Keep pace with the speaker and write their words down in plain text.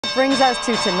That brings us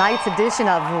to tonight's edition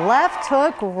of Left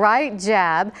Hook, Right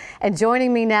Jab. And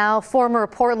joining me now, former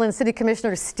Portland City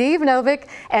Commissioner Steve Novick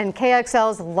and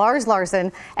KXL's Lars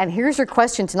Larson. And here's your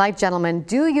question tonight, gentlemen.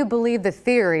 Do you believe the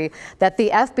theory that the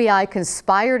FBI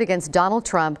conspired against Donald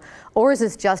Trump, or is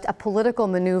this just a political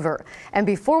maneuver? And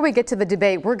before we get to the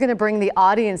debate, we're going to bring the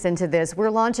audience into this. We're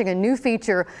launching a new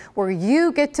feature where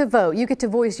you get to vote. You get to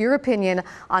voice your opinion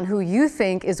on who you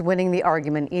think is winning the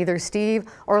argument, either Steve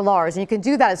or Lars. And you can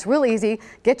do that. It's real easy.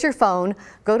 Get your phone,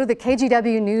 go to the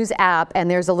KGW News app, and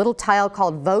there's a little tile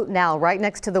called Vote Now right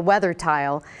next to the weather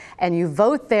tile. And you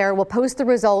vote there. We'll post the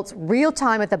results real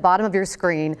time at the bottom of your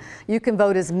screen. You can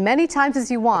vote as many times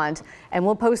as you want, and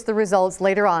we'll post the results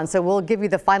later on. So we'll give you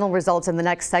the final results in the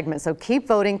next segment. So keep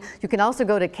voting. You can also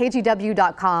go to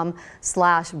kgw.com/vote.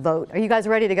 Are you guys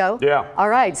ready to go? Yeah. All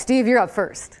right, Steve, you're up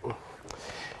first.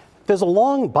 There's a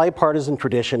long bipartisan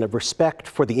tradition of respect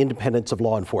for the independence of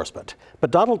law enforcement. But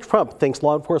Donald Trump thinks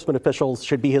law enforcement officials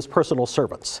should be his personal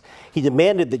servants. He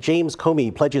demanded that James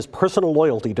Comey pledge his personal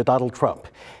loyalty to Donald Trump.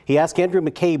 He asked Andrew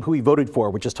McCabe who he voted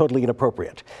for, which is totally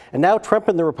inappropriate. And now Trump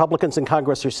and the Republicans in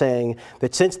Congress are saying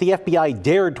that since the FBI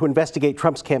dared to investigate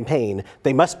Trump's campaign,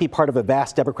 they must be part of a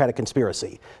vast Democratic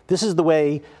conspiracy. This is the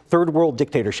way third world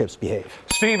dictatorships behave.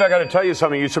 Steve, I got to tell you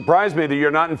something. You surprised me that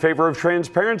you're not in favor of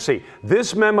transparency.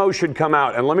 This memo should come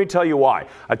out, and let me tell you why.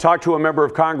 I talked to a member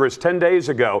of Congress 10 days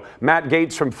ago, Matt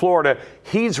Gaetz from Florida.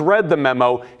 He's read the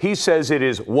memo. He says it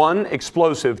is 1,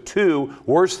 explosive, 2,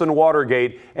 worse than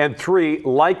Watergate, and 3,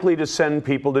 likely to send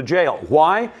people to jail.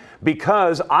 Why?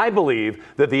 Because I believe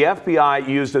that the FBI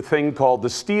used a thing called the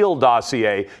Steele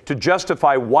dossier to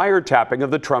justify wiretapping of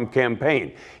the Trump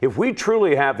campaign. If we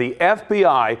truly have the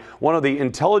FBI, one of the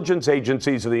intelligence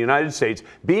agencies of the United States,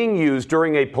 being used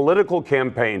during a political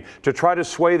campaign to try to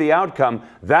sway the outcome,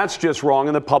 that's just wrong,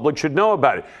 and the public should know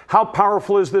about it. How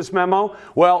powerful is this memo?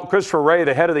 Well, Christopher Wray,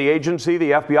 the head of the agency,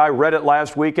 the FBI, read it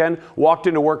last weekend, walked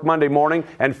into work Monday morning,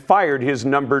 and fired his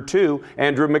number 2,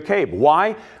 Andrew McCabe.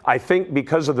 Why? I think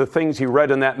because of the things he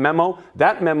read in that memo.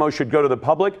 That memo should go to the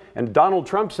public, and Donald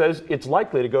Trump says it's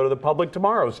likely to go to the public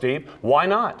tomorrow, Steve. Why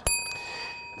not?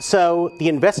 So the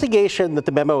investigation that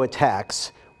the memo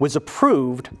attacks was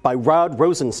approved by Rod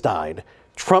Rosenstein,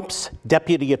 Trump's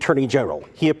deputy attorney general.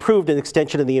 He approved an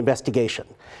extension of the investigation.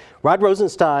 Rod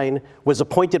Rosenstein was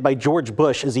appointed by George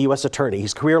Bush as a U.S. attorney.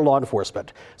 He's career law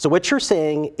enforcement. So what you're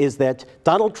saying is that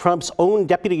Donald Trump's own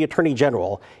deputy attorney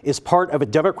general is part of a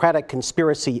Democratic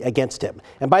conspiracy against him.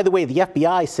 And by the way, the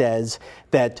FBI says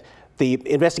that the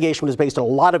investigation was based on a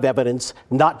lot of evidence,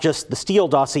 not just the Steele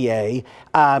dossier,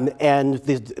 and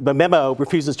the memo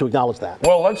refuses to acknowledge that.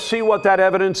 Well, let's see what that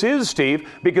evidence is, Steve,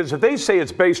 because if they say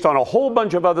it's based on a whole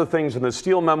bunch of other things and the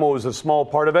Steele memo is a small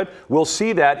part of it, we'll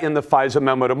see that in the FISA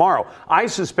memo tomorrow. I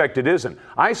suspect it isn't.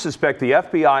 I suspect the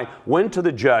FBI went to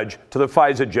the judge, to the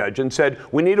FISA judge, and said,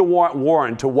 we need a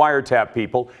warrant to wiretap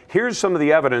people. Here's some of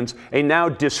the evidence, a now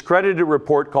discredited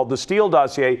report called the Steele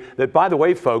dossier that, by the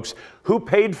way, folks, who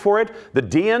paid for it? The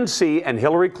DNC and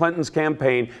Hillary Clinton's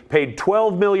campaign paid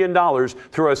 $12 million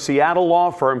through a Seattle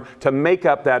law firm to make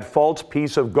up that false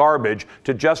piece of garbage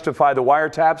to justify the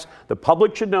wiretaps. The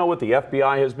public should know what the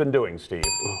FBI has been doing, Steve.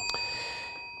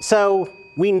 So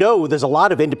we know there's a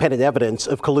lot of independent evidence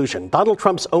of collusion. Donald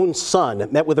Trump's own son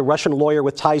met with a Russian lawyer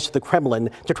with ties to the Kremlin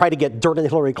to try to get dirt on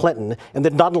Hillary Clinton, and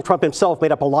then Donald Trump himself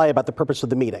made up a lie about the purpose of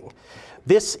the meeting.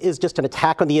 This is just an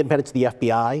attack on the independence of the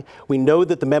FBI. We know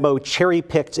that the memo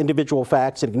cherry-picks individual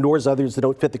facts and ignores others that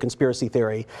don't fit the conspiracy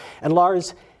theory. And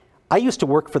Lars, I used to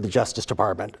work for the Justice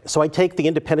Department, so I take the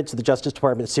independence of the Justice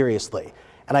Department seriously.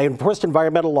 And I enforced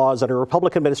environmental laws under a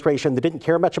Republican administration that didn't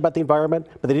care much about the environment,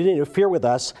 but they didn't interfere with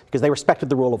us because they respected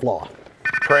the rule of law.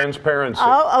 Transparency.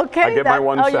 Oh, okay. I get my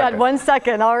 1 second. You had 1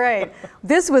 second. All right.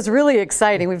 This was really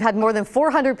exciting. We've had more than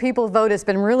 400 people vote. It's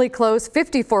been really close.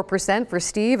 54% for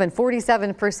Steve and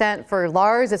 47% for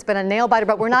Lars. It's been a nail biter,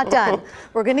 but we're not done.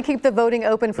 We're going to keep the voting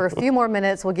open for a few more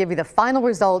minutes. We'll give you the final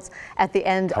results at the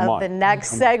end of the next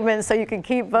segment, so you can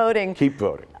keep voting. Keep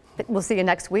voting. We'll see you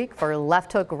next week for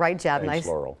Left Hook, Right Jab. Thanks,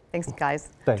 Laurel. Thanks, guys.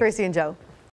 Thanks. Tracy and Joe.